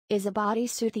Is a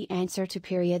bodysuit the answer to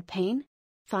period pain?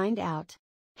 Find out.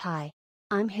 Hi.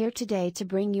 I'm here today to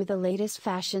bring you the latest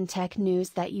fashion tech news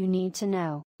that you need to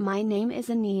know. My name is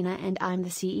Anina and I'm the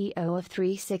CEO of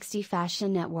 360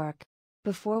 Fashion Network.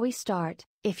 Before we start,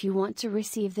 if you want to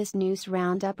receive this news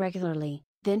roundup regularly,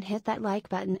 then hit that like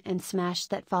button and smash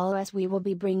that follow, as we will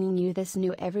be bringing you this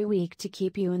new every week to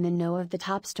keep you in the know of the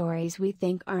top stories we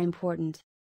think are important.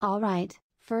 Alright,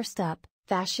 first up,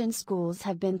 fashion schools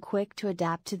have been quick to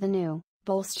adapt to the new,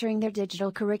 bolstering their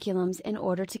digital curriculums in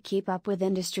order to keep up with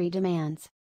industry demands.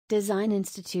 Design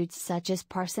institutes such as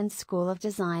Parsons School of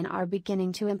Design are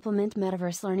beginning to implement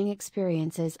metaverse learning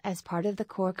experiences as part of the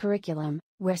core curriculum,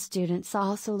 where students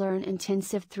also learn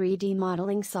intensive 3D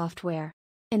modeling software.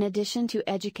 In addition to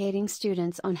educating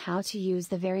students on how to use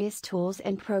the various tools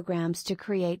and programs to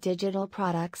create digital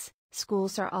products,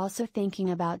 schools are also thinking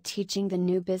about teaching the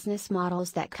new business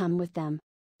models that come with them.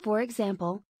 For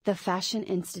example, the Fashion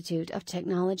Institute of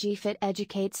Technology FIT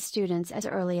educates students as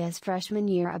early as freshman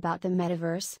year about the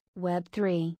metaverse,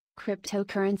 Web3,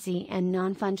 cryptocurrency and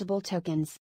non-fungible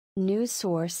tokens. News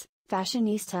source,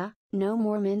 Fashionista, no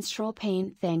more menstrual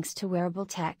pain thanks to wearable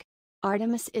tech.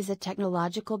 Artemis is a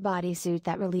technological bodysuit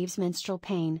that relieves menstrual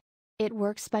pain. It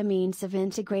works by means of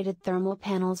integrated thermal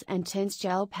panels and tense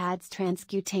gel pads.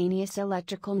 Transcutaneous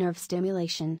electrical nerve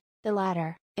stimulation, the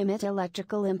latter, emit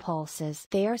electrical impulses.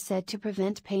 They are said to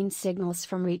prevent pain signals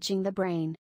from reaching the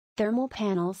brain. Thermal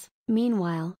panels,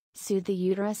 meanwhile, soothe the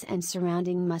uterus and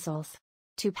surrounding muscles.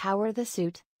 To power the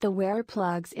suit, the wearer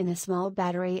plugs in a small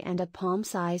battery and a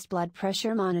palm-sized blood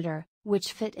pressure monitor,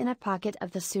 which fit in a pocket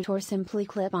of the suit or simply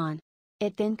clip on.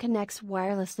 It then connects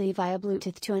wirelessly via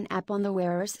Bluetooth to an app on the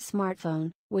wearer's smartphone,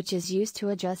 which is used to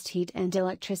adjust heat and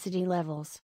electricity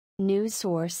levels. News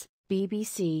source,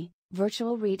 BBC,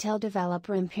 virtual retail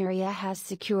developer Imperia has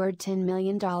secured $10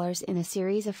 million in a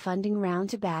series of funding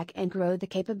round to back and grow the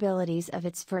capabilities of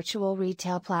its virtual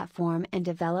retail platform and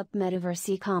develop metaverse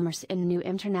e-commerce in new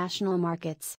international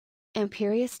markets.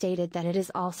 Imperia stated that it is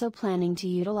also planning to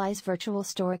utilize virtual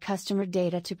store customer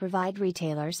data to provide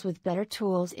retailers with better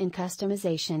tools in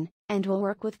customization, and will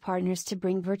work with partners to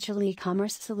bring virtual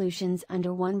e-commerce solutions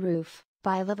under one roof,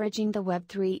 by leveraging the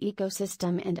Web3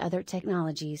 ecosystem and other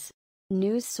technologies.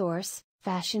 News source,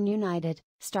 Fashion United,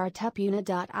 startup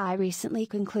Uni.I recently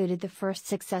concluded the first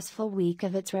successful week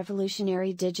of its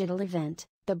revolutionary digital event,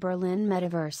 the Berlin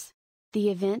Metaverse. The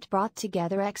event brought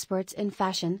together experts in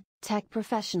fashion, tech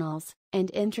professionals, and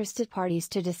interested parties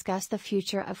to discuss the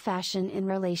future of fashion in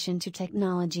relation to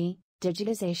technology,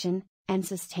 digitization, and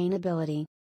sustainability.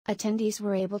 Attendees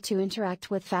were able to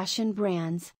interact with fashion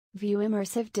brands, view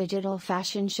immersive digital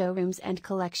fashion showrooms and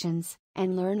collections,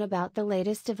 and learn about the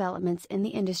latest developments in the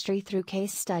industry through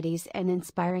case studies and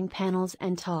inspiring panels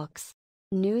and talks.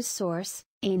 News source,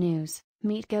 A-News,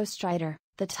 meet Ghostwriter,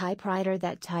 the typewriter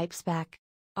that types back.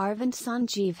 Arvind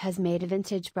Sanjeev has made a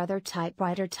vintage brother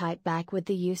typewriter type back with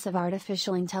the use of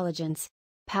artificial intelligence.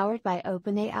 Powered by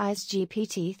OpenAI's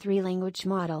GPT-3 language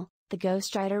model, the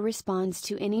Ghostwriter responds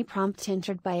to any prompt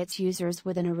entered by its users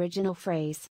with an original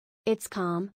phrase. Its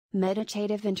calm,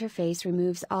 meditative interface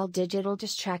removes all digital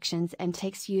distractions and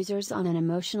takes users on an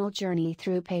emotional journey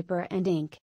through paper and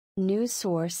ink. News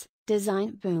source,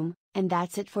 Design Boom, and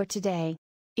that's it for today.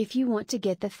 If you want to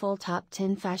get the full top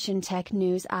 10 fashion tech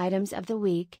news items of the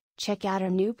week, check out our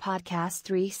new podcast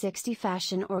 360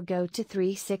 Fashion or go to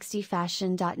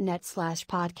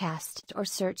 360fashion.net/podcast or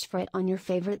search for it on your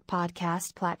favorite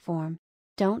podcast platform.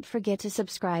 Don't forget to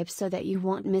subscribe so that you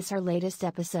won't miss our latest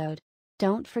episode. Get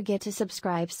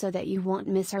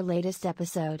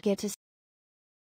to